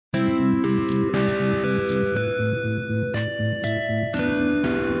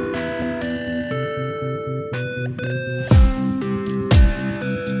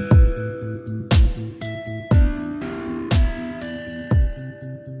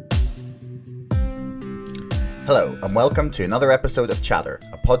Hello, and welcome to another episode of Chatter,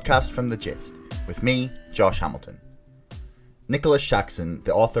 a podcast from the Jist, with me, Josh Hamilton. Nicholas Shaxson,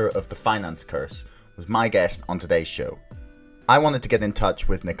 the author of The Finance Curse, was my guest on today's show. I wanted to get in touch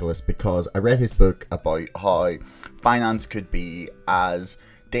with Nicholas because I read his book about how finance could be as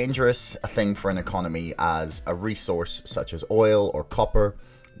dangerous a thing for an economy as a resource such as oil or copper,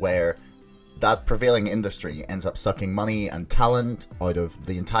 where that prevailing industry ends up sucking money and talent out of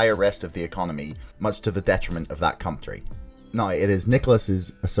the entire rest of the economy, much to the detriment of that country. Now, it is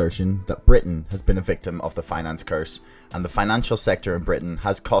Nicholas's assertion that Britain has been a victim of the finance curse, and the financial sector in Britain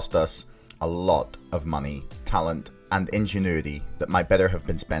has cost us a lot of money, talent, and ingenuity that might better have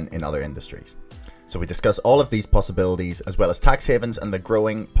been spent in other industries. So we discuss all of these possibilities, as well as tax havens and the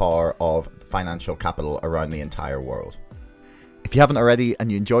growing power of financial capital around the entire world. If you haven't already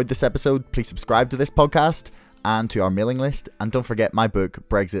and you enjoyed this episode, please subscribe to this podcast and to our mailing list. And don't forget, my book,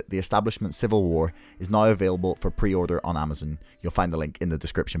 Brexit, The Establishment Civil War, is now available for pre-order on Amazon. You'll find the link in the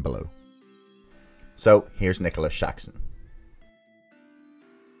description below. So here's Nicholas Shaxson.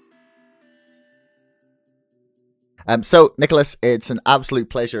 So Nicholas, it's an absolute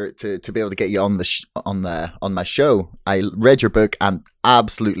pleasure to be able to get you on my show. I read your book and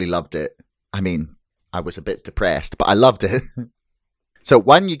absolutely loved it. I mean, I was a bit depressed, but I loved it. So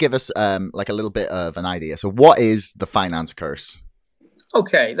why don't you give us like a little bit of an idea? So what is the finance curse?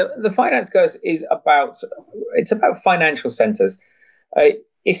 Okay, the finance curse is about financial centers.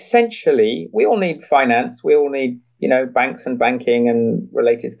 Essentially, we all need finance. We all need, banks and banking and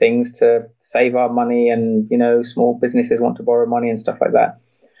related things to save our money, and, small businesses want to borrow money and stuff like that.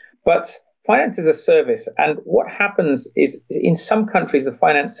 But finance is a service. And what happens is, in some countries, the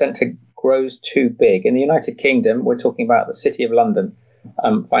finance center grows too big. In the United Kingdom, we're talking about the City of London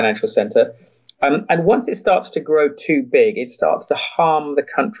financial center. And once it starts to grow too big, it starts to harm the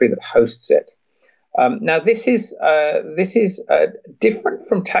country that hosts it. Now, this is different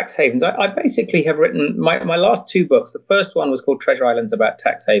from tax havens. I basically have written my last two books. The first one was called Treasure Islands, about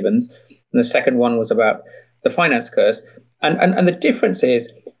tax havens, and the second one was about the finance curse. And the difference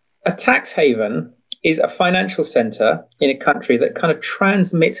is, a tax haven is a financial center in a country that kind of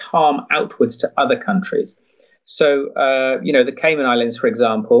transmits harm outwards to other countries. So, the Cayman Islands, for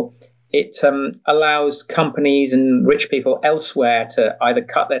example, it allows companies and rich people elsewhere to either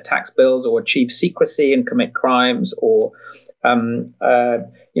cut their tax bills or achieve secrecy and commit crimes, or,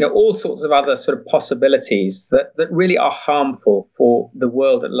 all sorts of other sort of possibilities that really are harmful for the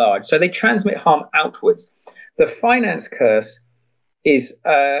world at large. So they transmit harm outwards. The finance curse is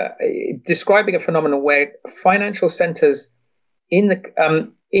describing a phenomenon where financial centers in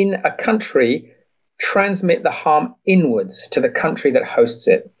a country transmit the harm inwards to the country that hosts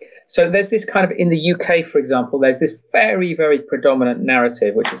it. So there's this kind of, in the UK, for example, there's this very, very predominant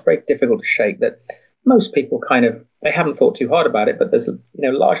narrative, which is very difficult to shake, that most people they haven't thought too hard about it, but there's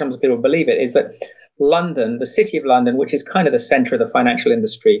large numbers of people who believe it, is that London, the City of London, which is kind of the center of the financial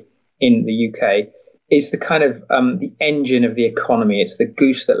industry in the UK, is the kind of the engine of the economy. It's the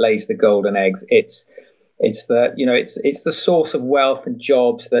goose that lays the golden eggs. It's the source of wealth and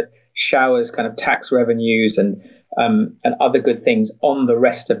jobs that showers kind of tax revenues and other good things on the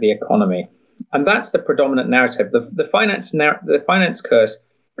rest of the economy. And that's the predominant narrative. The finance curse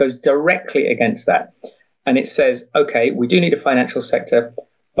goes directly against that, and it says, okay, we do need a financial sector,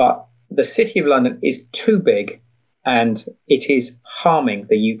 but the City of London is too big, and it is harming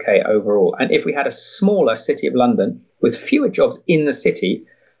the UK overall. And if we had a smaller City of London with fewer jobs in the city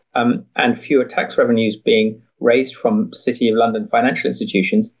and fewer tax revenues being raised from City of London financial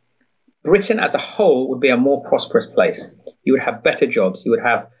institutions, Britain as a whole would be a more prosperous place. You would have better jobs. You would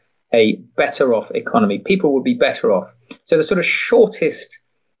have a better off economy. People would be better off. So the sort of shortest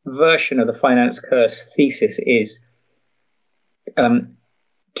version of the finance curse thesis is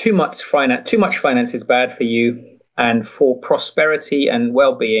too much finance is bad for you. And for prosperity and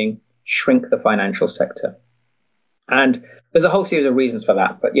well-being, shrink the financial sector. And there's a whole series of reasons for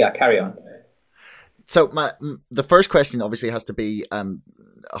that. But yeah, carry on. So the first question obviously has to be,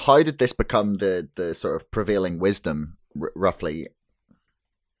 how did this become the sort of prevailing wisdom, roughly,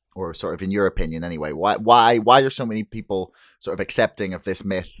 or sort of in your opinion anyway? Why are so many people sort of accepting of this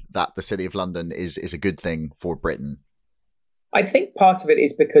myth that the City of London is a good thing for Britain? I think part of it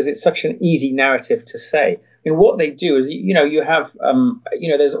is because it's such an easy narrative to say. I mean, what they do is, you have,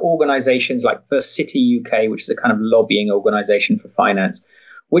 there's organizations like the City UK, which is a kind of lobbying organization for finance,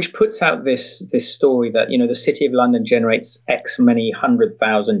 which puts out this story that, the City of London generates X many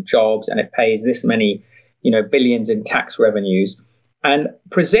 100,000 jobs and it pays this many, billions in tax revenues, and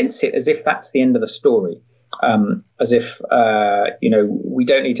presents it as if that's the end of the story. as if we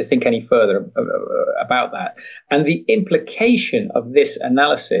don't need to think any further about that. And the implication of this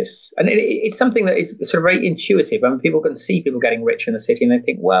analysis, and it's something that is sort of very intuitive. I mean, people can see people getting rich in the city, and they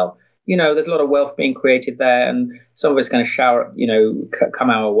think, well, there's a lot of wealth being created there, and some of it's going to come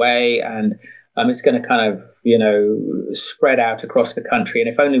our way, and it's going to kind of spread out across the country. And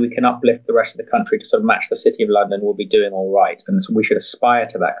if only we can uplift the rest of the country to sort of match the City of London, we'll be doing all right. And so we should aspire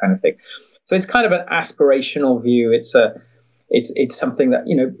to that kind of thing. So it's kind of an aspirational view. It's something that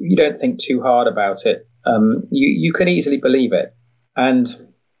you don't think too hard about it. You can easily believe it, and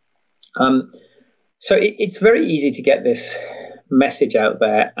so it's very easy to get this message out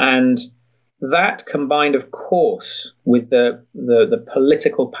there. And that, combined, of course, with the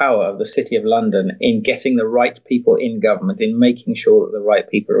political power of the City of London in getting the right people in government, in making sure that the right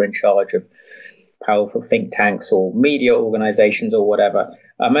people are in charge of powerful think tanks or media organizations or whatever.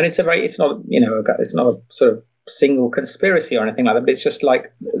 And it's not a sort of single conspiracy or anything like that, but it's just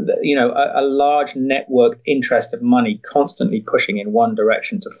like, a large network interest of money constantly pushing in one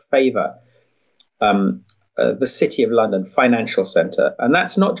direction to favor the City of London financial centre. And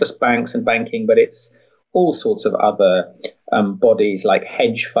that's not just banks and banking, but it's all sorts of other bodies like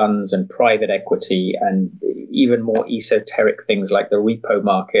hedge funds and private equity, and even more esoteric things like the repo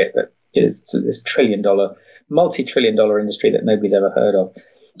market, that is this multi-trillion dollar industry that nobody's ever heard of.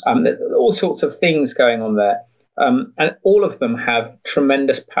 All sorts of things going on there. And all of them have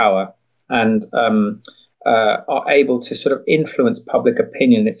tremendous power and are able to sort of influence public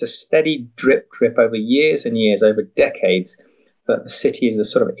opinion. It's a steady drip over years and years, over decades, that the city is the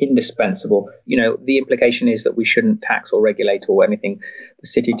sort of indispensable. The implication is that we shouldn't tax or regulate or anything the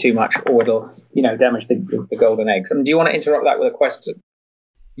city too much, or it'll, damage the golden eggs. Do you want to interrupt that with a question?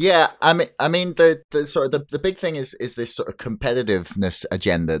 Yeah, I mean the sort of the big thing is this sort of competitiveness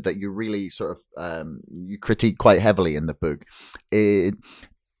agenda that you really sort of you critique quite heavily in the book.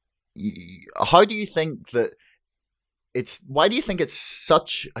 How do you think that why do you think it's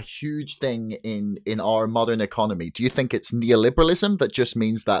such a huge thing in our modern economy? Do you think it's neoliberalism that just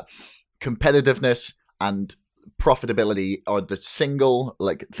means that competitiveness and profitability are the single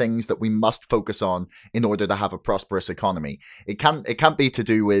things that we must focus on in order to have a prosperous economy? It can't be to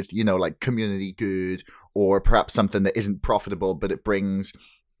do with community good, or perhaps something that isn't profitable but it brings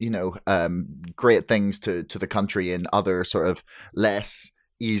great things to the country in other sort of less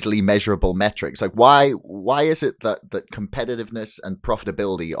easily measurable metrics. Why is it that competitiveness and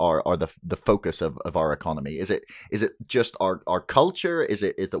profitability are the focus of our economy? Is it just our culture? Is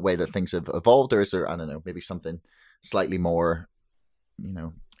it the way that things have evolved, or is there, I don't know, maybe something slightly more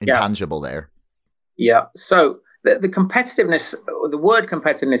intangible there? Yeah. So the competitiveness, the word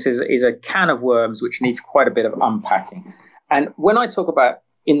competitiveness is a can of worms which needs quite a bit of unpacking. And when I talk about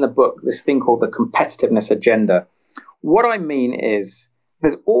in the book this thing called the competitiveness agenda, what I mean is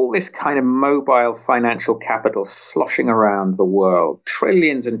there's all this kind of mobile financial capital sloshing around the world,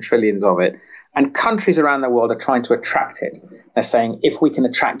 trillions and trillions of it, and countries around the world are trying to attract it. They're saying, if we can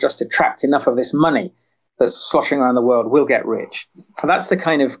attract enough of this money that's sloshing around the world, we'll get rich. And that's the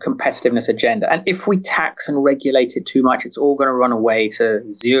kind of competitiveness agenda. And if we tax and regulate it too much, it's all going to run away to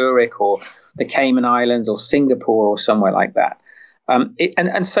Zurich or the Cayman Islands or Singapore or somewhere like that.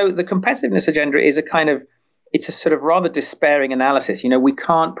 And so the competitiveness agenda is it's a sort of rather despairing analysis. We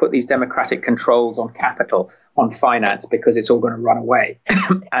can't put these democratic controls on capital, on finance, because it's all going to run away.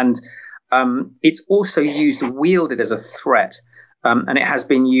 And it's also wielded as a threat. And it has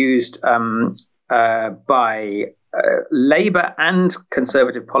been used by Labour and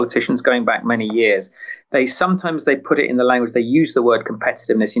Conservative politicians going back many years. Sometimes they put it in the language, they use the word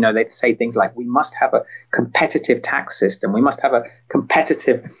competitiveness. They say things like, we must have a competitive tax system. We must have a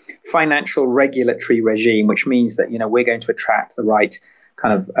competitive financial regulatory regime, which means that, we're going to attract the right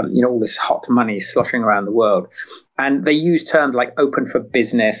kind of, all this hot money sloshing around the world. And they use terms like open for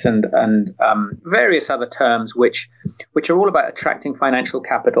business and various other terms, which are all about attracting financial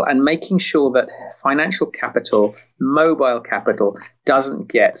capital and making sure that financial capital, mobile capital, doesn't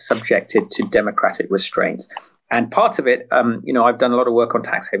get subjected to democratic restraints. And part of it, I've done a lot of work on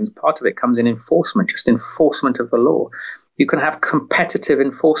tax havens. Part of it comes in enforcement, just enforcement of the law. You can have competitive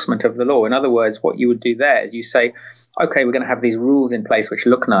enforcement of the law. In other words, what you would do there is you say, okay, we're going to have these rules in place which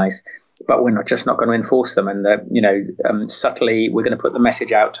look nice, but we're not going to enforce them. And subtly, we're going to put the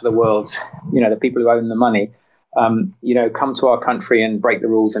message out to the world's, the people who own the money, come to our country and break the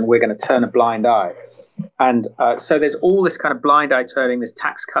rules, and we're going to turn a blind eye. And so there's all this kind of blind eye turning, this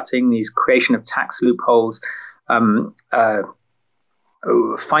tax cutting, these creation of tax loopholes,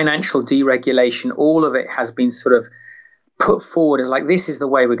 financial deregulation. All of it has been sort of put forward as like, this is the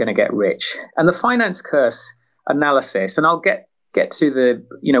way we're going to get rich. And the finance curse analysis, and I'll get to the,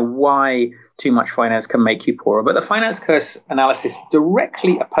 why too much finance can make you poorer. But the finance curse analysis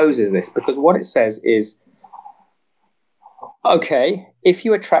directly opposes this, because what it says is, okay, if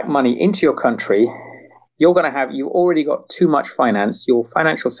you attract money into your country, you've already got too much finance. Your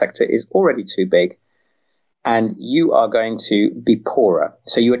financial sector is already too big, and you are going to be poorer.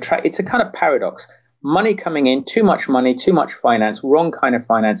 So it's a kind of paradox. Money coming in, too much money, too much finance, wrong kind of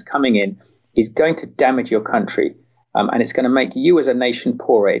finance coming in is going to damage your country. And it's going to make you as a nation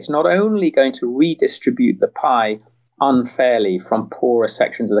poorer. It's not only going to redistribute the pie unfairly from poorer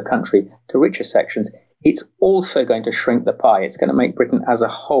sections of the country to richer sections, it's also going to shrink the pie. It's going to make Britain as a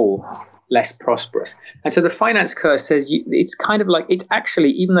whole less prosperous. And so the finance curse says it's kind of like, it's actually,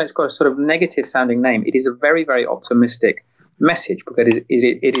 even though it's got a sort of negative sounding name, it is a very, very optimistic message, because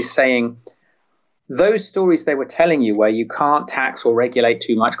it is saying, those stories they were telling you where you can't tax or regulate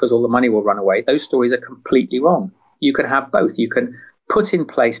too much because all the money will run away, those stories are completely wrong. You can have both. You can put in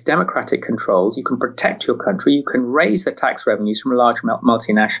place democratic controls. You can protect your country. You can raise the tax revenues from large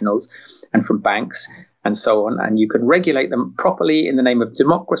multinationals and from banks and so on. And you can regulate them properly in the name of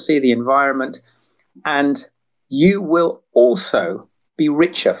democracy, the environment, and you will also be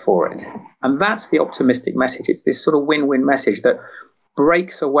richer for it. And that's the optimistic message. It's this sort of win-win message that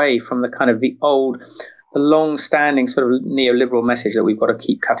breaks away from the kind of the long-standing sort of neoliberal message that we've got to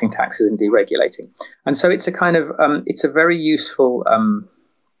keep cutting taxes and deregulating. And so it's a kind of it's a very useful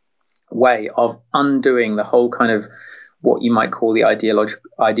way of undoing the whole kind of what you might call the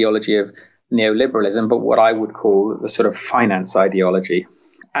ideology of neoliberalism, but what I would call the sort of finance ideology.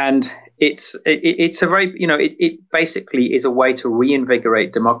 And it's a very, it basically is a way to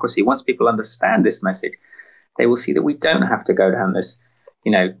reinvigorate democracy. Once people understand this message, they will see that we don't have to go down this,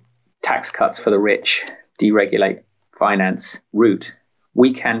 tax cuts for the rich, deregulate finance route.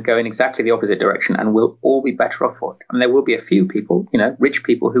 We can go in exactly the opposite direction, and we'll all be better off for it. And there will be a few people, rich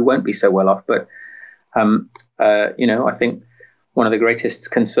people who won't be so well off. But, I think one of the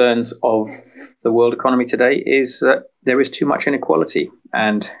greatest concerns of the world economy today is that there is too much inequality.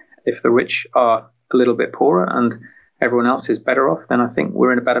 And if the rich are a little bit poorer and everyone else is better off, then I think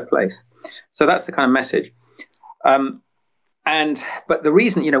we're in a better place. So that's the kind of message. But the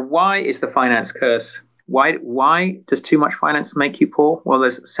reason, why is the finance curse? Why does too much finance make you poor? Well,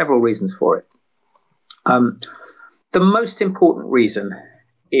 there's several reasons for it. The most important reason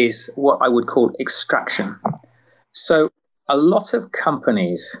is what I would call extraction. So a lot of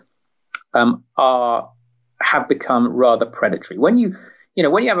companies have become rather predatory. When you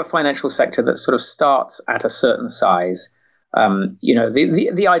have a financial sector that sort of starts at a certain size,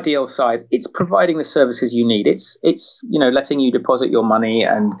 the ideal size, it's providing the services you need. It's letting you deposit your money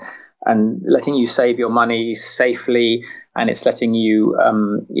and letting you save your money safely, and it's letting you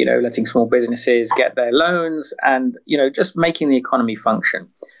letting small businesses get their loans, and just making the economy function.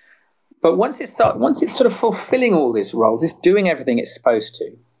 But once it's sort of fulfilling all these roles, it's doing everything it's supposed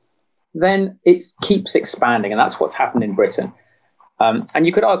to, then it keeps expanding, and that's what's happened in Britain. And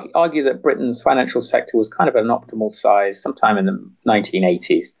you could argue that Britain's financial sector was kind of an optimal size sometime in the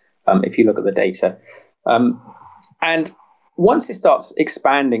 1980s, if you look at the data. And once it starts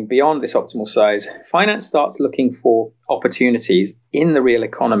expanding beyond this optimal size, finance starts looking for opportunities in the real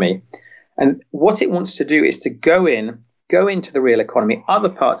economy. And what it wants to do is to go into the real economy, other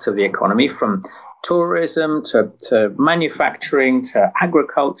parts of the economy, from tourism to manufacturing to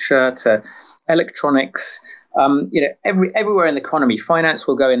agriculture to electronics. Everywhere in the economy, finance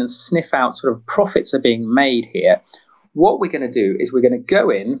will go in and sniff out sort of profits are being made here. What we're going to do is we're going to go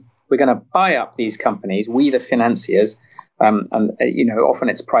in, we're going to buy up these companies, we the financiers, often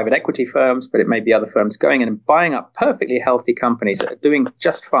it's private equity firms, but it may be other firms going in and buying up perfectly healthy companies that are doing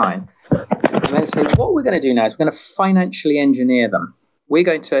just fine. And then say, what we're going to do now is we're going to financially engineer them. We're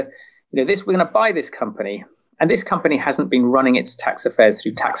going to, we're going to buy this company. And this company hasn't been running its tax affairs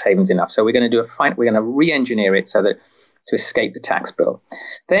through tax havens enough. So we're going to we're going to re-engineer it so that to escape the tax bill.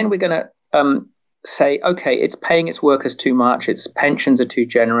 Then we're going to say, okay, it's paying its workers too much. Its pensions are too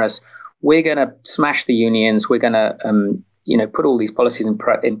generous. We're going to smash the unions. We're going to, put all these policies in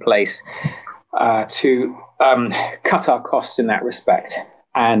place to cut our costs in that respect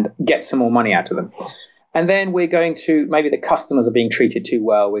and get some more money out of them. And then we're going to, maybe the customers are being treated too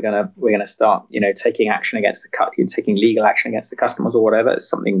well. We're going to start, taking action against taking legal action against the customers or whatever. It's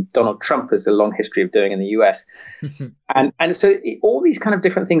something Donald Trump has a long history of doing in the US. and so all these kind of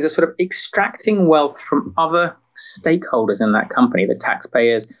different things are sort of extracting wealth from other stakeholders in that company, the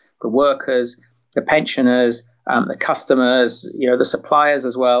taxpayers, the workers, the pensioners, the customers, the suppliers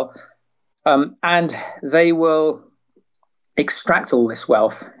as well. And they will extract all this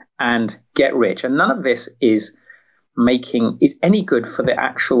wealth and get rich. And none of this is any good for the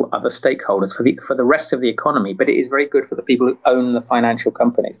actual other stakeholders, for the rest of the economy, but it is very good for the people who own the financial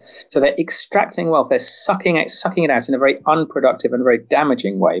companies. So they're extracting wealth, they're sucking it out in a very unproductive and very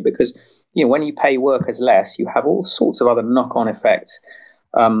damaging way, because when you pay workers less, you have all sorts of other knock-on effects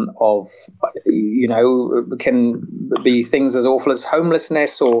can be things as awful as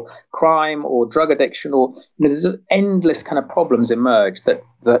homelessness or crime or drug addiction, or there's endless kind of problems emerge that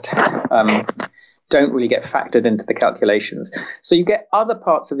don't really get factored into the calculations. So you get other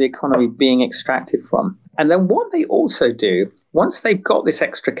parts of the economy being extracted from. And then what they also do, once they've got this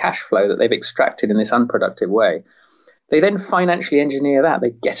extra cash flow that they've extracted in this unproductive way, they then financially engineer that. They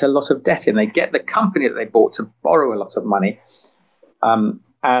get a lot of debt in. They get the company that they bought to borrow a lot of money,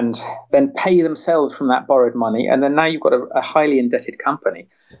 and then pay themselves from that borrowed money. And then now you've got a highly indebted company,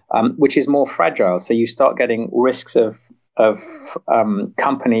 which is more fragile. So you start getting risks of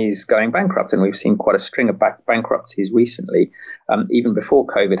companies going bankrupt. And we've seen quite a string of bankruptcies recently. Even before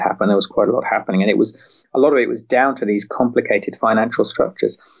COVID happened, there was quite a lot happening. And a lot of it was down to these complicated financial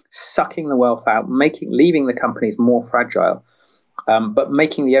structures, sucking the wealth out, leaving the companies more fragile, but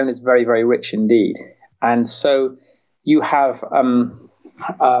making the owners very, very rich indeed. And so you have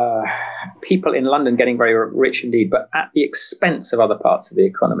people in London getting very rich indeed, but at the expense of other parts of the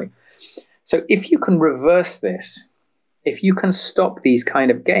economy. So if you can reverse this, if you can stop these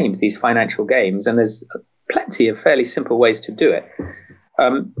kind of games, these financial games, and there's plenty of fairly simple ways to do it,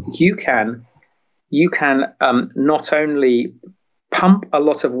 you can not only pump a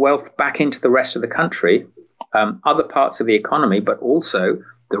lot of wealth back into the rest of the country, other parts of the economy, but also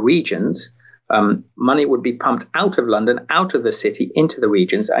the regions. Money would be pumped out of London, out of the city, into the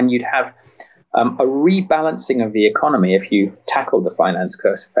regions, and you'd have a rebalancing of the economy if you tackle the finance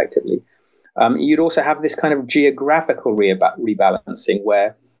curse effectively. You'd also have this kind of geographical rebalancing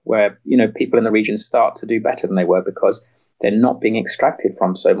where people in the region start to do better than they were because they're not being extracted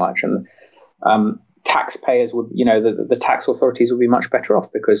from so much, and taxpayers would, the tax authorities would be much better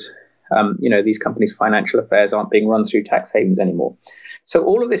off because these companies' financial affairs aren't being run through tax havens anymore. So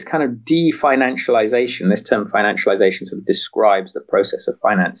all of this kind of definancialization, this term financialization sort of describes the process of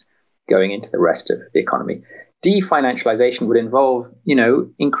finance going into the rest of the economy. Definancialization would involve,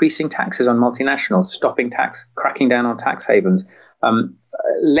 increasing taxes on multinationals, stopping tax, cracking down on tax havens,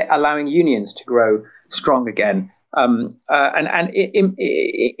 allowing unions to grow strong again, and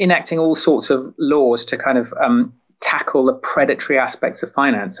enacting all sorts of laws to kind of tackle the predatory aspects of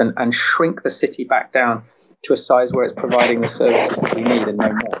finance and shrink the city back down to a size where it's providing the services that we need and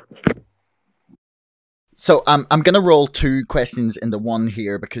no more. So I'm going to roll two questions into one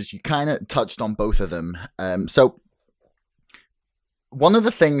here because you kind of touched on both of them. So one of the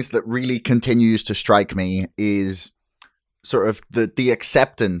things that really continues to strike me is sort of the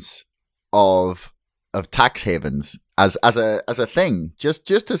acceptance of tax havens as a thing. Just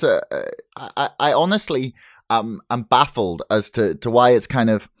as I honestly I'm baffled as to why it's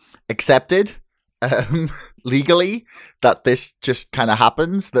kind of accepted legally that this just kind of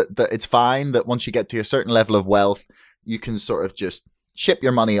happens, that it's fine, that once you get to a certain level of wealth you can sort of just ship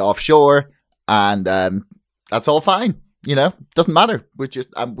your money offshore and that's all fine, doesn't matter. We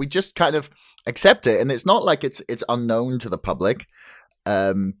just kind of accept it, and it's not like it's unknown to the public.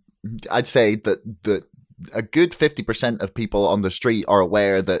 I'd say that a good 50% of people on the street are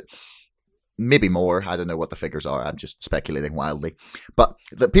aware that, maybe more, I don't know what the figures are, I'm just speculating wildly, but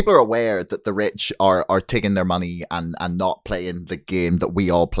that people are aware that the rich are taking their money and not playing the game that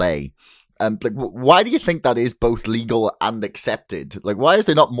we all play. Why do you think that is both legal and accepted? Like, why is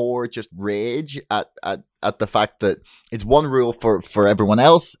there not more just rage at the fact that it's one rule for everyone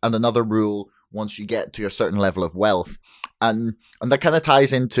else and another rule once you get to a certain level of wealth? And that kind of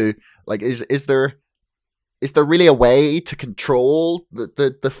ties into, like, is there really a way to control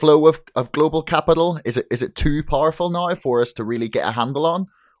the flow of global capital? Is it too powerful now for us to really get a handle on?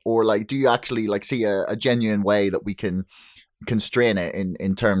 Or like, do you actually see a genuine way that we can constrain it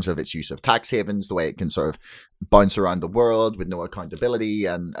in terms of its use of tax havens, the way it can sort of bounce around the world with no accountability?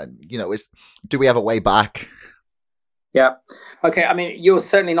 And do we have a way back? Yeah. Okay. I mean, you're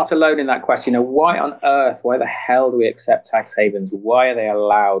certainly not alone in that question. Why the hell do we accept tax havens? Why are they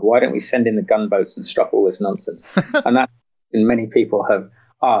allowed? Why don't we send in the gunboats and stop all this nonsense? And that many people have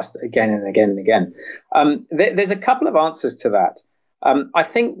asked again and again and again. There's a couple of answers to that. I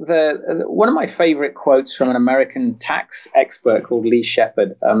think one of my favorite quotes from an American tax expert called Lee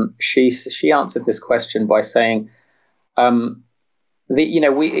Shepard, she answered this question by saying,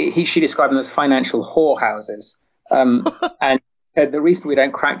 she described them as financial whorehouses. And The reason we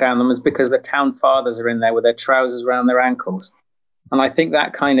don't crack down on them is because the town fathers are in there with their trousers around their ankles. And I think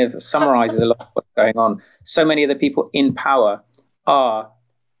that kind of summarizes a lot of what's going on. So many of the people in power are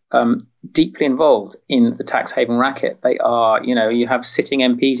deeply involved in the tax haven racket. They are, you have sitting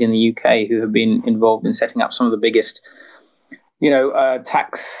MPs in the UK who have been involved in setting up some of the biggest,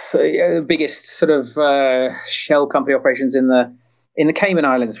 biggest sort of shell company operations in the Cayman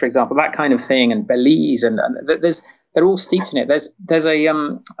Islands, for example, that kind of thing, and Belize, and they're all steeped in it. There's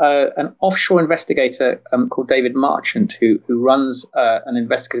an offshore investigator called David Marchant who runs an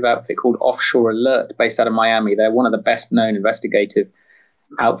investigative outfit called Offshore Alert, based out of Miami. They're one of the best known investigative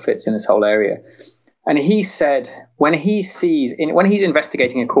outfits in this whole area. And he said when he's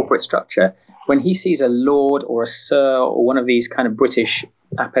investigating a corporate structure, when he sees a lord or a sir or one of these kind of British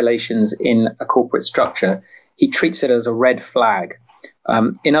appellations in a corporate structure, he treats it as a red flag.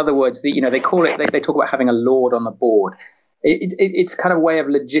 In other words, they call it. They talk about having a lord on the board. It's kind of a way of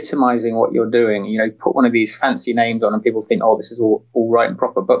legitimizing what you're doing. Put one of these fancy names on, and people think, oh, this is all right and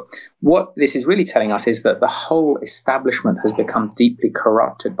proper. But what this is really telling us is that the whole establishment has become deeply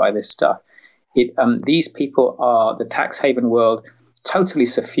corrupted by this stuff. These people are the tax haven world. Totally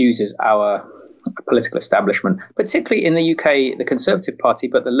suffuses our political establishment, particularly in the UK, the Conservative Party,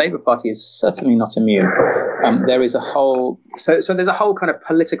 but the Labour Party is certainly not immune. There's a whole kind of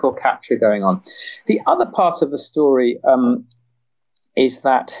political capture going on. The other part of the story is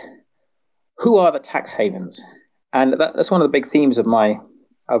that who are the tax havens, and that's one of the big themes of my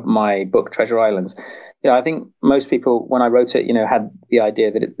book, Treasure Islands. I think most people, when I wrote it, had the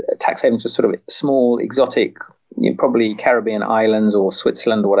idea that tax havens were sort of small, exotic, probably Caribbean islands or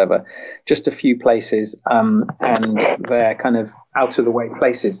Switzerland or whatever, just a few places, and they're kind of out of the way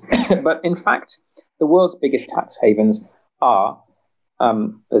places. But in fact, the world's biggest tax havens are,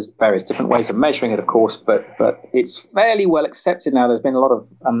 there's various different ways of measuring it, of course, but it's fairly well accepted now. There's been a lot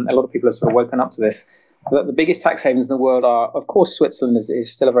of people have sort of woken up to this, that the biggest tax havens in the world are, of course, Switzerland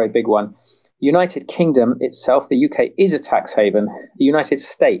is still a very big one. United Kingdom itself, the UK, is a tax haven. The United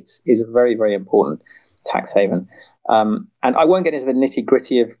States is a very, very important tax haven. And I won't get into the nitty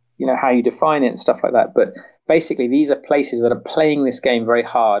gritty of how you define it and stuff like that, but basically these are places that are playing this game very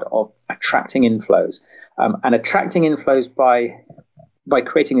hard of attracting inflows, and attracting inflows by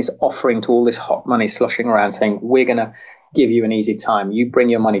creating this offering to all this hot money sloshing around, saying we're going to give you an easy time, you bring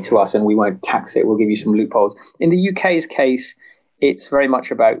your money to us and we won't tax it, we'll give you some loopholes. In the UK's case, it's very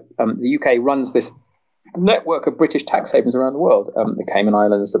much about the UK runs this network of British tax havens around the world, the Cayman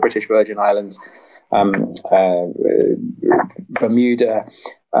Islands, the British Virgin Islands, Bermuda,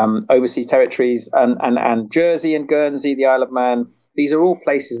 overseas territories, and Jersey and Guernsey, the Isle of Man. These are all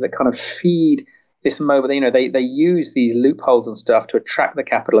places that kind of feed this mobile. They use these loopholes and stuff to attract the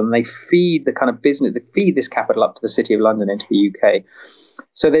capital, and they feed the kind of business. They feed this capital up to the City of London, into the UK.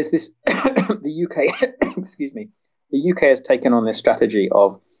 So there's this the UK. Excuse me. The UK has taken on this strategy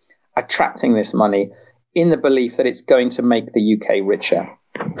of attracting this money in the belief that it's going to make the UK richer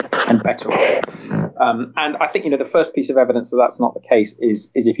and better off. And I think, the first piece of evidence that that's not the case is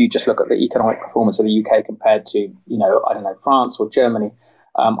if you just look at the economic performance of the UK compared to, France or Germany.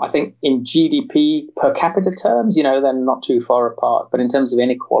 I think in GDP per capita terms, they're not too far apart. But in terms of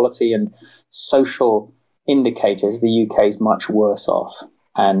inequality and social indicators, the UK is much worse off.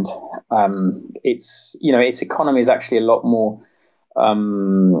 And its economy is actually a lot more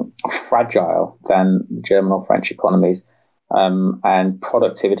fragile than the German or French economies. And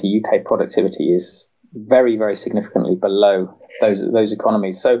productivity, UK productivity, is very, very significantly below those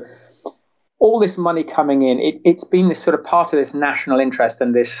economies. So all this money coming in, it's been this sort of part of this national interest,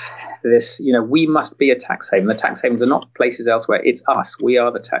 and this we must be a tax haven. The tax havens are not places elsewhere. It's us. We are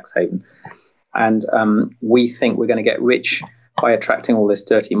the tax haven, and we think we're going to get rich by attracting all this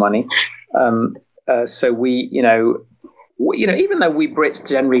dirty money. So we, even though we Brits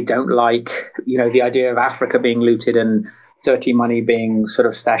generally don't like, the idea of Africa being looted and dirty money being sort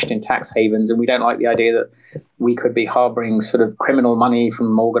of stashed in tax havens, and we don't like the idea that we could be harboring sort of criminal money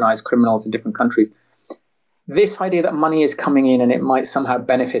from organized criminals in different countries. This idea that money is coming in and it might somehow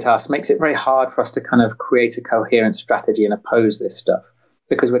benefit us makes it very hard for us to kind of create a coherent strategy and oppose this stuff,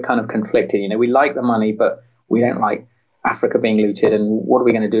 because we're kind of conflicted. We like the money, but we don't like Africa being looted, and what are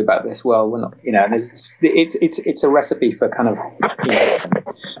we going to do about this? Well, we're not, it's a recipe for kind of,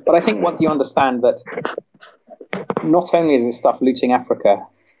 but I think once you understand that not only is this stuff looting Africa,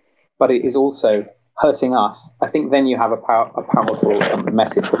 but it is also hurting us, I think then you have a powerful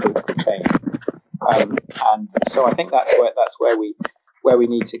message for political change. And so I think that's where we where we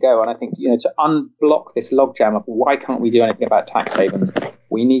need to go. And I think, to unblock this logjam of why can't we do anything about tax havens,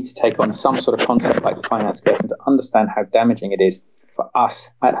 we need to take on some sort of concept like the finance curse and to understand how damaging it is for us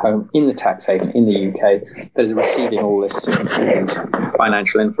at home in the tax haven in the UK that is receiving all these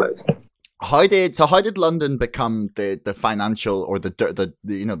financial inflows. How did London become the financial or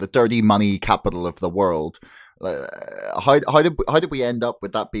the dirty money capital of the world? How did we end up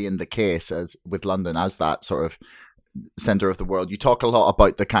with that being the case as with London as that sort of center of the world? You talk a lot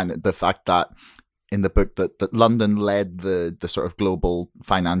about the fact that in the book that London led the sort of global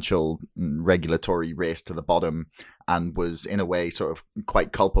financial regulatory race to the bottom and was in a way sort of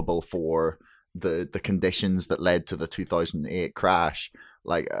quite culpable for the conditions that led to the 2008 crash.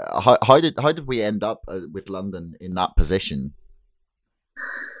 Like, how did we end up with London in that position?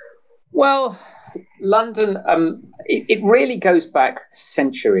 Well, London, it really goes back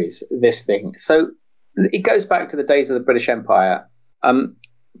centuries, this thing. So it goes back to the days of the British Empire.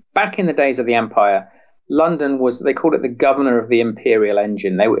 Back in the days of the Empire, London they called it the governor of the imperial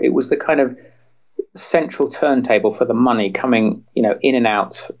engine. It was the kind of central turntable for the money coming, in and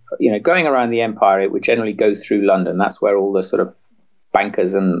out, going around the empire. It would generally go through London. That's where all the sort of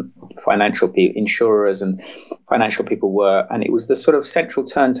bankers and financial people, insurers and financial people were. And it was the sort of central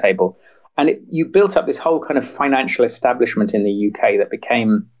turntable. And you built up this whole kind of financial establishment in the UK that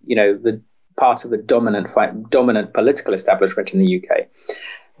became, the part of the dominant political establishment in the UK.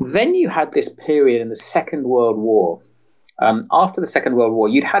 Then you had this period in the Second World War. After the Second World War,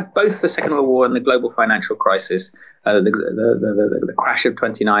 you'd had both the Second World War and the global financial crisis, the crash of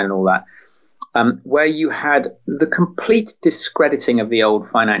 29 and all that, where you had the complete discrediting of the old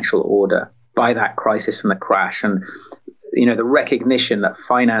financial order by that crisis and the crash, and the recognition that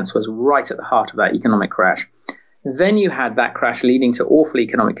finance was right at the heart of that economic crash. Then you had that crash leading to awful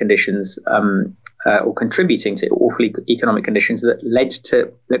economic conditions, or contributing to awful economic conditions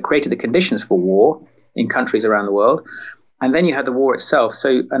that created the conditions for war in countries around the world. And then you had the war itself.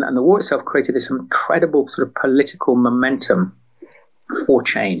 And the war itself created this incredible sort of political momentum for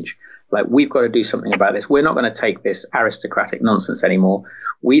change. Like, we've got to do something about this. We're not going to take this aristocratic nonsense anymore.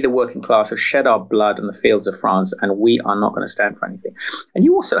 We, the working class, have shed our blood in the fields of France, and we are not going to stand for anything. And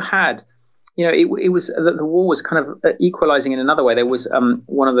you also had, it was the war was kind of equalizing in another way. There was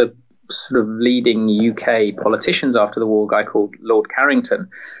one of the sort of leading UK politicians after the war, a guy called Lord Carrington,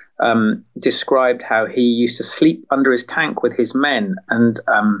 described how he used to sleep under his tank with his men, and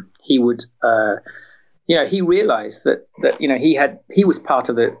he would, he realized that he was part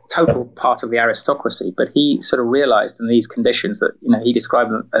of the aristocracy, but he sort of realized in these conditions that he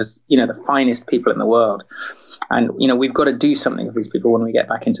described them as the finest people in the world, and we've got to do something with these people when we get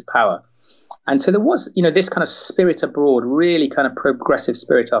back into power. And so there was, this kind of spirit abroad, really kind of progressive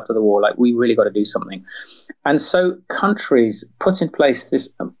spirit after the war, like, we really got to do something. And so countries put in place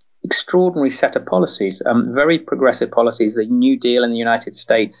this extraordinary set of policies, very progressive policies, the New Deal in the United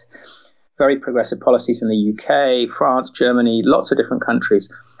States, very progressive policies in the UK, France, Germany, lots of different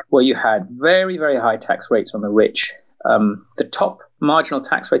countries, where you had very, very high tax rates on the rich. The top marginal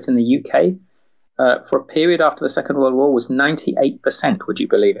tax rate in the UK for a period after the Second World War was 98%, would you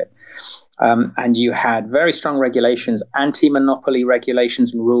believe it? And you had very strong regulations, anti-monopoly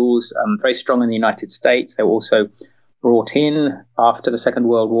regulations and rules, very strong in the United States. They were also brought in after the Second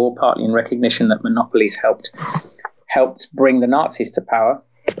World War, partly in recognition that monopolies helped bring the Nazis to power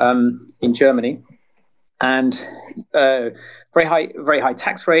in Germany. And very high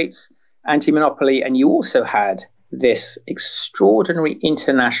tax rates, anti-monopoly, and you also had this extraordinary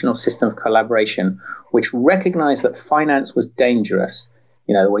international system of collaboration, which recognized that finance was dangerous.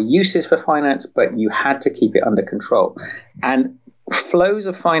 There were uses for finance, but you had to keep it under control. And flows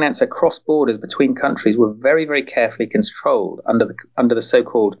of finance across borders between countries were very, very carefully controlled under the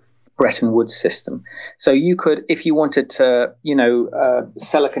so-called Bretton Woods system. So you could, if you wanted to,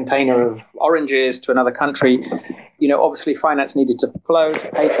 sell a container of oranges to another country, obviously finance needed to flow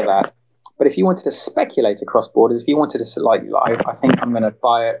to pay for that. But if you wanted to speculate across borders, if you wanted to, I think I'm going to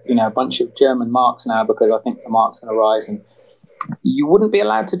buy a bunch of German marks now because I think the mark's going to rise, and you wouldn't be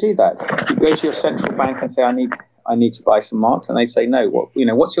allowed to do that. You go to your central bank and say, I need to buy some marks, and they'd say, no.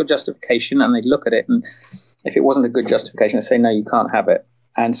 What's your justification? And they'd look at it, and if it wasn't a good justification, they'd say, no, you can't have it.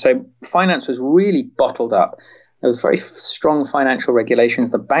 And so finance was really bottled up. There was very strong financial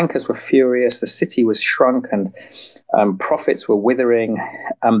regulations. The bankers were furious. The city was shrunk, and profits were withering.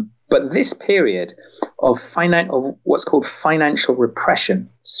 But this period of what's called financial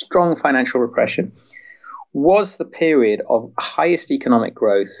repression, strong financial repression, was the period of highest economic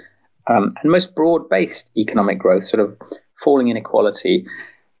growth and most broad-based economic growth, sort of falling inequality,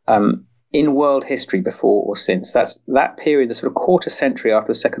 in world history before or since. That's that period, the sort of quarter century after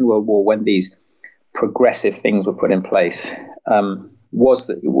the Second World War, when these progressive things were put in place, was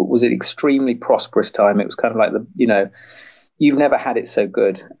an extremely prosperous time. It was kind of like you've never had it so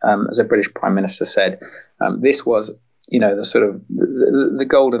good, as a British Prime Minister said. This was, the sort of the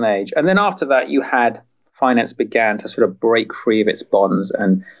golden age. And then after that, you had finance began to sort of break free of its bonds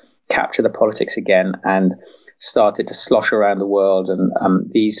and capture the politics again, and started to slosh around the world.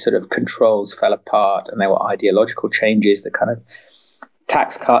 And these sort of controls fell apart, and there were ideological changes, that kind of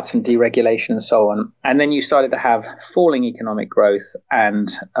tax cuts and deregulation and so on. And then you started to have falling economic growth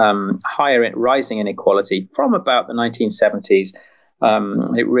and rising inequality from about the 1970s.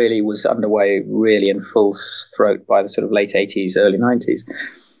 It really was underway really in full throat by the sort of late 80s, early 90s.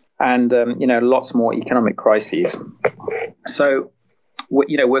 And, lots more economic crises. So,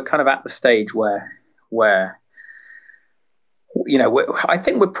 we're kind of at the stage where I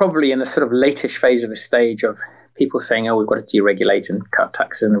think we're probably in the sort of latish phase of the stage of people saying, we've got to deregulate and cut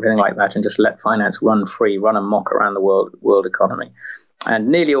taxes and everything like that, and just let finance run free, run amok around the world economy. And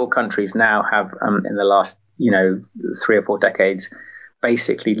nearly all countries now have, in the last, 3 or 4 decades,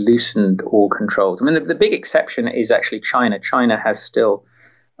 basically loosened all controls. I mean, the big exception is actually China. China has still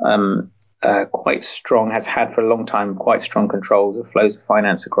quite strong, has had for a long time, quite strong controls of flows of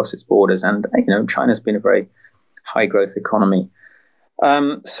finance across its borders. And, China's been a very high growth economy.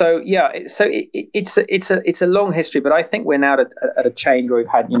 It's a long history, but I think we're now at a change where we've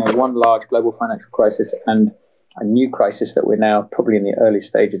had, one large global financial crisis and a new crisis that we're now probably in the early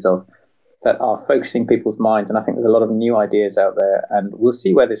stages of, that are focusing people's minds. And I think there's a lot of new ideas out there, and we'll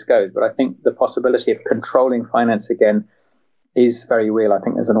see where this goes. But I think the possibility of controlling finance again is very real. I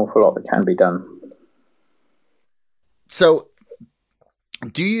think there's an awful lot that can be done. So,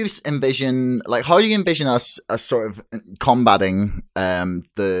 do you envision, how do you envision us sort of combating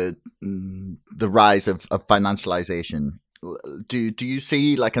the rise of financialization? Do you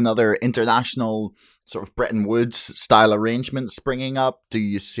see another international sort of Bretton Woods style arrangement springing up? Do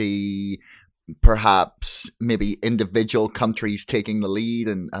you see perhaps maybe individual countries taking the lead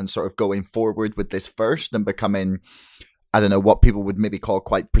and sort of going forward with this first and becoming, I don't know, what people would maybe call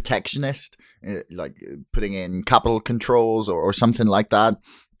quite protectionist, like putting in capital controls or something like that?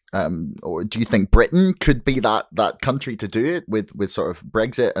 Or do you think Britain could be that country to do it with sort of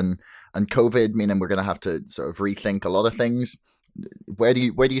Brexit and COVID, meaning we're going to have to sort of rethink a lot of things? Where do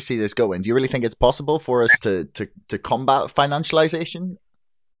you see this going? Do you really think it's possible for us to combat financialization?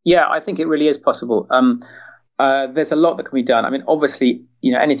 Yeah, I think it really is possible. There's a lot that can be done. I mean, obviously,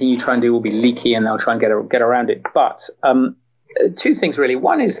 anything you try and do will be leaky, and they'll try and get around it. But 2 things really.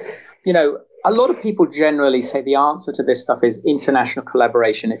 One is, a lot of people generally say the answer to this stuff is international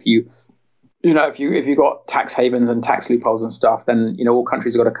collaboration. If you've got tax havens and tax loopholes and stuff, then all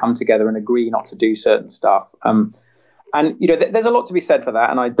countries have got to come together and agree not to do certain stuff. And there's a lot to be said for that,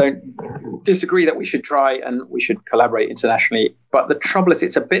 and I don't disagree that we should try and we should collaborate internationally. But the trouble is,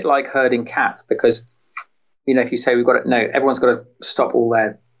 it's a bit like herding cats, because if you say everyone's got to stop all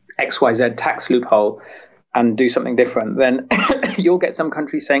their XYZ tax loophole and do something different, then you'll get some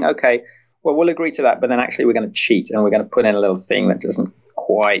countries saying, okay, well, we'll agree to that, but then actually we're going to cheat and we're going to put in a little thing that doesn't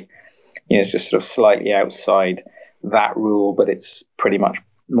quite, it's just sort of slightly outside that rule, but it's pretty much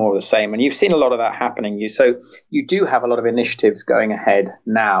more of the same. And you've seen a lot of that happening. So you do have a lot of initiatives going ahead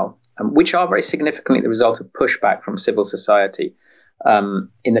now, which are very significantly the result of pushback from civil society.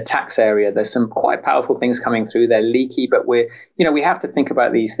 In the tax area, there's some quite powerful things coming through. They're leaky, but we have to think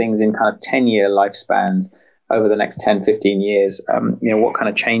about these things in kind of 10-year lifespans over the next 10, 15 years. What kind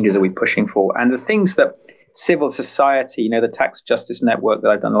of changes are we pushing for? And the things that civil society, the Tax Justice Network that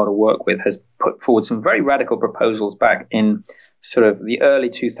I've done a lot of work with, has put forward some very radical proposals back in sort of the early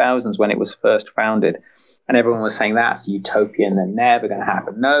 2000s when it was first founded. And everyone was saying that's utopian, they're never going to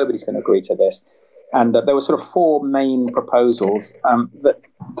happen. Nobody's going to agree to this. And there were sort of 4 main proposals that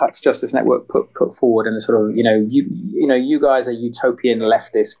Tax Justice Network put forward, and the sort of you guys are utopian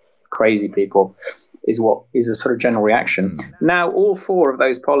leftist crazy people is what is the sort of general reaction. Now, all 4 of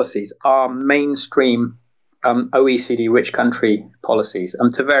those policies are mainstream OECD rich country policies,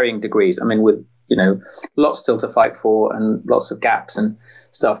 to varying degrees. I mean, with lots still to fight for and lots of gaps and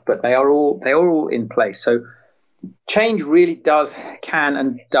stuff, but they are all in place. So change really can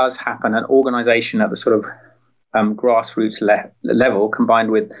and does happen. An organization at the sort of grassroots level,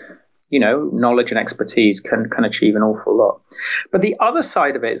 combined with knowledge and expertise, can achieve an awful lot. But the other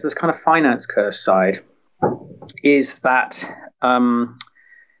side of it is this kind of finance curse side, is that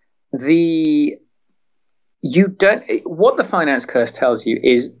what the finance curse tells you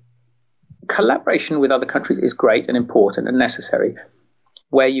is collaboration with other countries is great and important and necessary.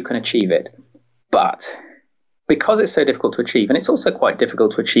 where you can achieve it. But because it's so difficult to achieve, and it's also quite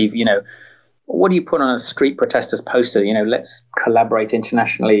difficult to achieve, what do you put on a street protesters poster? Let's collaborate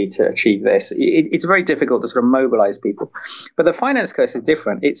internationally to achieve this. It's very difficult to sort of mobilize people. But the finance curse is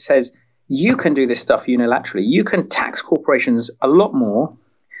different. It says you can do this stuff unilaterally. You can tax corporations a lot more,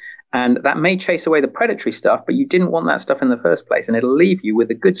 and that may chase away the predatory stuff, but you didn't want that stuff in the first place, and it'll leave you with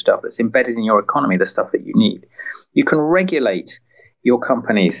the good stuff that's embedded in your economy, the stuff that you need. You can regulate your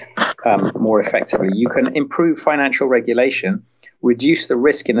companies more effectively. You can improve financial regulation, reduce the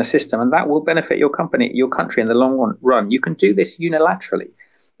risk in the system, and that will benefit your company, your country in the long run. You can do this unilaterally.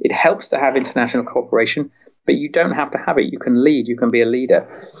 It helps to have international cooperation, but you don't have to have it. You can lead. You can be a leader.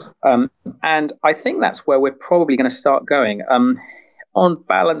 And I think that's where we're probably going to start going. On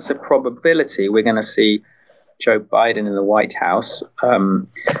balance of probability, we're going to see Joe Biden in the White House. I'm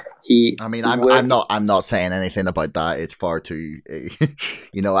not saying anything about that. It's far too,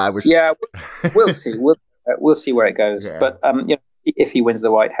 Yeah, we'll see. We'll see where it goes. Yeah. But if he wins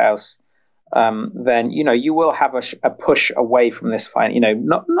the White House, then you will have a push away from this fight.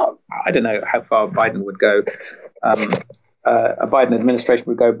 Not I don't know how far Biden would go, a Biden administration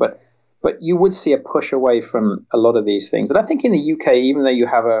would go, but you would see a push away from a lot of these things. And I think in the UK, even though you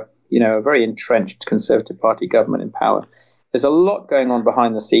have a very entrenched Conservative Party government in power, there's a lot going on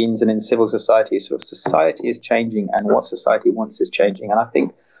behind the scenes and in civil society. So society is changing, and what society wants is changing. And I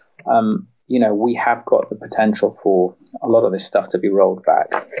think, we have got the potential for a lot of this stuff to be rolled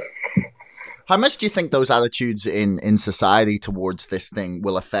back. How much do you think those attitudes in society towards this thing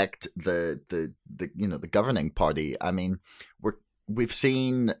will affect the governing party? I mean, we've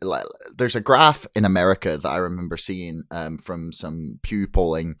seen, there's a graph in America that I remember seeing from some Pew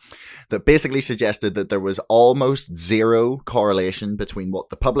polling that basically suggested that there was almost zero correlation between what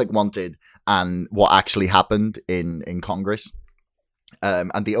the public wanted and what actually happened in Congress.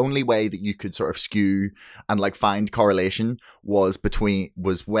 And the only way that you could sort of skew and find correlation was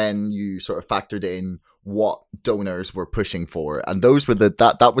when you sort of factored in what donors were pushing for, and those were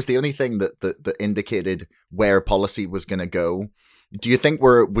that was the only thing that indicated where policy was going to go. Do you think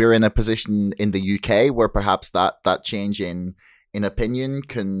we're in a position in the UK where perhaps that change in opinion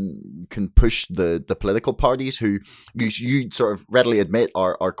can push the political parties who you sort of readily admit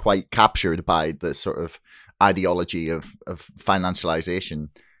are quite captured by the sort of ideology of financialization?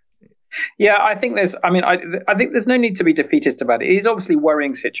 Yeah, I think I think there's no need to be defeatist about it. It is obviously a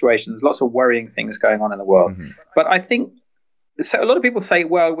worrying situation. There's lots of worrying things going on in the world. Mm-hmm. But I think, so a lot of people say,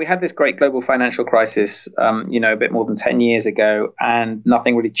 well, we had this great global financial crisis, a bit more than 10 years ago, and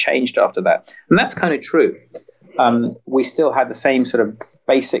nothing really changed after that. And that's kind of true. We still had the same sort of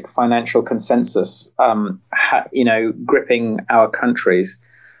basic financial consensus, gripping our countries.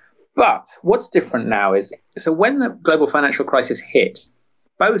 But what's different now is, so when the global financial crisis hit,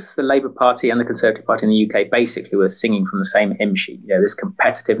 both the Labour Party and the Conservative Party in the UK basically were singing from the same hymn sheet. This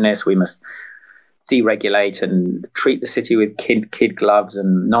competitiveness, we must deregulate and treat the city with kid gloves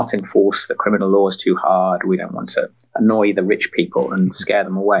and not enforce the criminal laws too hard. We don't want to annoy the rich people and scare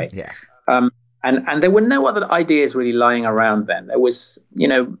them away. Yeah. And there were no other ideas really lying around then. There was,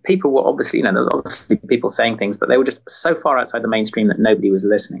 people were obviously, there was obviously people saying things, but they were just so far outside the mainstream that nobody was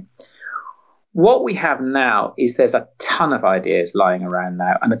listening. What we have now is there's a ton of ideas lying around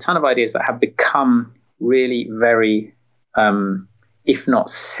now, and a ton of ideas that have become really very, if not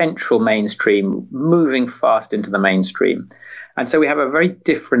central mainstream, moving fast into the mainstream. And so we have a very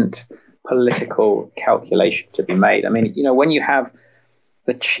different political calculation to be made. I mean, when you have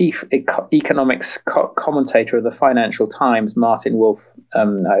the chief economics commentator of the Financial Times, Martin Wolf,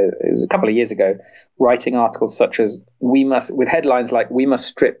 it was a couple of years ago, writing articles such as with headlines like "We must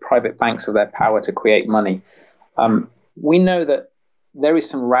strip private banks of their power to create money." We know that there is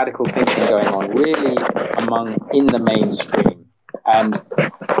some radical thinking going on really in the mainstream. And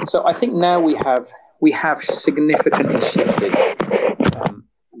so I think now we have significantly shifted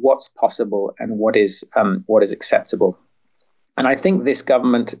what's possible and what is acceptable. And I think this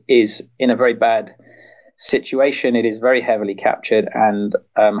government is in a very bad situation. It is very heavily captured, and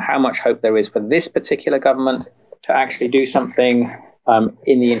how much hope there is for this particular government to actually do something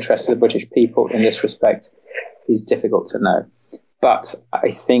in the interest of the British people in this respect is difficult to know. But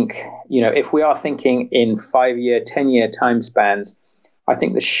I think, if we are thinking in 5-year, 10-year time spans, I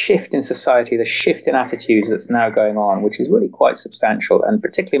think the shift in society, the shift in attitudes that's now going on, which is really quite substantial, and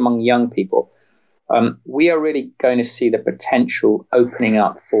particularly among young people, we are really going to see the potential opening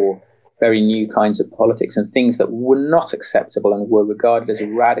up for very new kinds of politics, and things that were not acceptable and were regarded as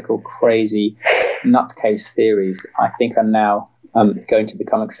radical, crazy, nutcase theories, I think are now going to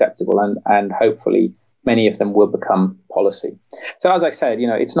become acceptable and hopefully many of them will become policy. So as I said,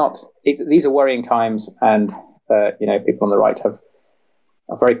 these are worrying times, and people on the right are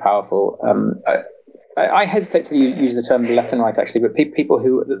very powerful. I hesitate to use the term left and right, actually, but people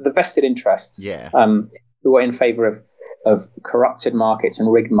who the vested interests, who are in favour of corrupted markets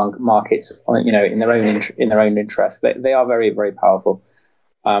and rigged markets, in their own interest, they are very, very powerful.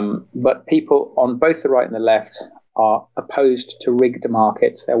 But people on both the right and the left are opposed to rigged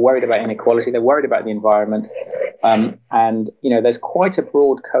markets. They're worried about inequality. They're worried about the environment. And there's quite a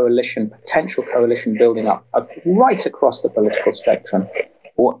broad potential coalition building up right across the political spectrum.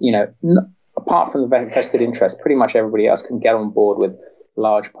 Apart from the vested interest, pretty much everybody else can get on board with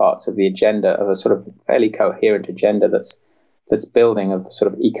large parts of the agenda, of a sort of fairly coherent agenda that's building of the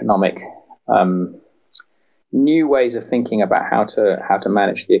sort of economic new ways of thinking about how to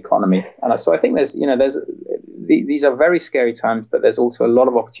manage the economy. And so I think these are very scary times, but there's also a lot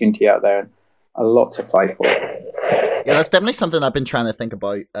of opportunity out there and a lot to fight for. Yeah, that's definitely something I've been trying to think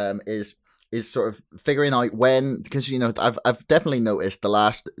about. Is sort of figuring out when, because I've definitely noticed the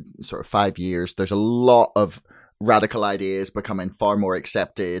last sort of 5 years there's a lot of radical ideas becoming far more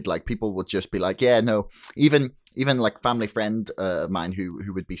accepted. Like, people would just be like, yeah, no, even like family friend of mine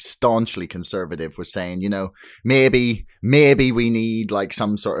who would be staunchly conservative was saying, maybe we need like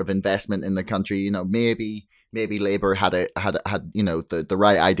some sort of investment in the country. Maybe Labour had the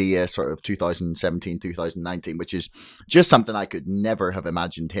right idea sort of 2017, 2019, which is just something I could never have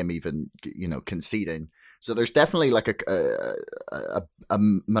imagined him even conceding. So there's definitely like a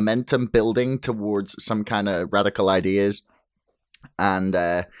momentum building towards some kind of radical ideas. And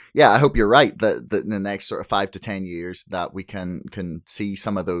I hope you're right that in the next sort of 5 to 10 years that we can see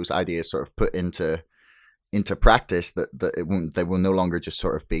some of those ideas sort of put into practice, that they will no longer just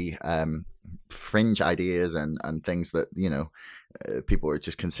sort of be fringe ideas and things that people are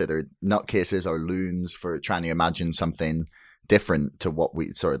just considered nutcases or loons for trying to imagine something different to what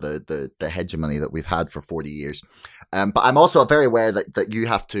we sort of the hegemony that we've had for 40 years. But I'm also very aware that you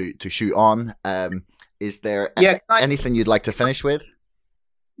have to shoot on. Is there anything you'd like to finish with?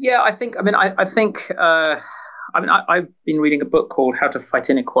 Yeah, I think I've been reading a book called How to Fight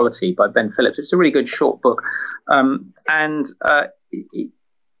Inequality by Ben Phillips. It's a really good short book. And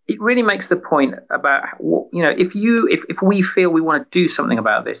it really makes the point about, if we feel we want to do something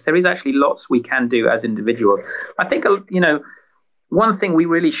about this, there is actually lots we can do as individuals. I think, one thing we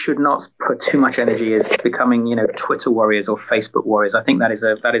really should not put too much energy is becoming, Twitter warriors or Facebook warriors. I think that is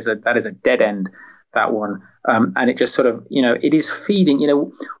a dead end, that one. And it just sort of, it is feeding,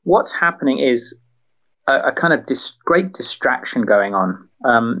 what's happening is a kind of great distraction going on.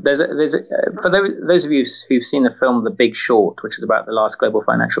 For those of you who've seen the film The Big Short, which is about the last global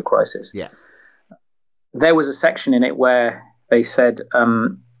financial crisis, there was a section in it where they said, is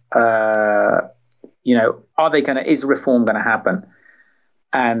reform going to happen?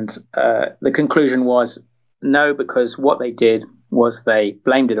 And the conclusion was no, because what they did was they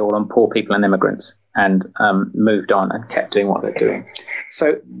blamed it all on poor people and immigrants and moved on and kept doing what they're doing.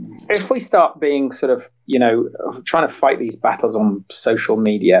 So if we start being sort of, trying to fight these battles on social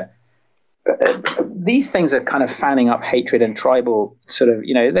media, these things are kind of fanning up hatred and tribal sort of,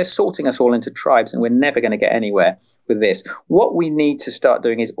 they're sorting us all into tribes, and we're never going to get anywhere with this. What we need to start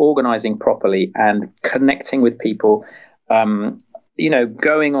doing is organizing properly and connecting with people,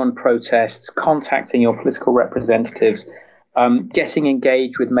 going on protests, contacting your political representatives, getting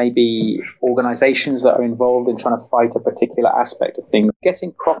engaged with maybe organizations that are involved in trying to fight a particular aspect of things,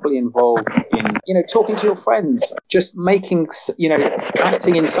 getting properly involved in, talking to your friends, just making,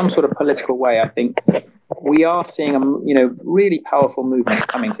 acting in some sort of political way. I think we are seeing, really powerful movements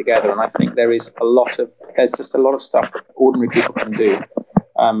coming together. And I think there's just a lot of stuff that ordinary people can do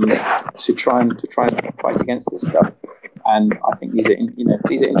to try and fight against this stuff. And I think these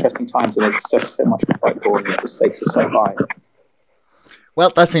are interesting times, and there's just so much to fight for, and yet the stakes are so high.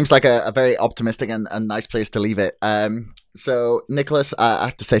 Well, that seems like a very optimistic and nice place to leave it. So, Nicholas, I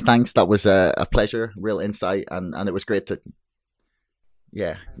have to say thanks. That was a pleasure, real insight, and it was great to...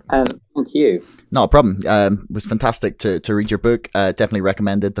 Yeah. Thank you. No problem. It was fantastic to read your book. Definitely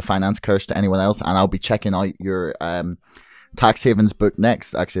recommended The Finance Curse to anyone else, and I'll be checking out your Tax Havens book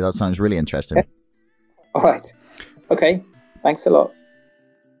next. Actually, that sounds really interesting. Okay. All right. Okay. Thanks a lot.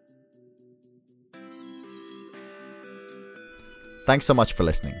 Thanks so much for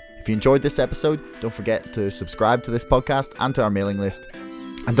listening. If you enjoyed this episode, don't forget to subscribe to this podcast and to our mailing list.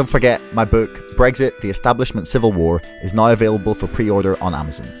 And don't forget, my book, Brexit, The Establishment Civil War, is now available for pre-order on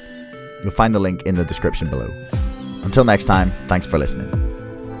Amazon. You'll find the link in the description below. Until next time, thanks for listening.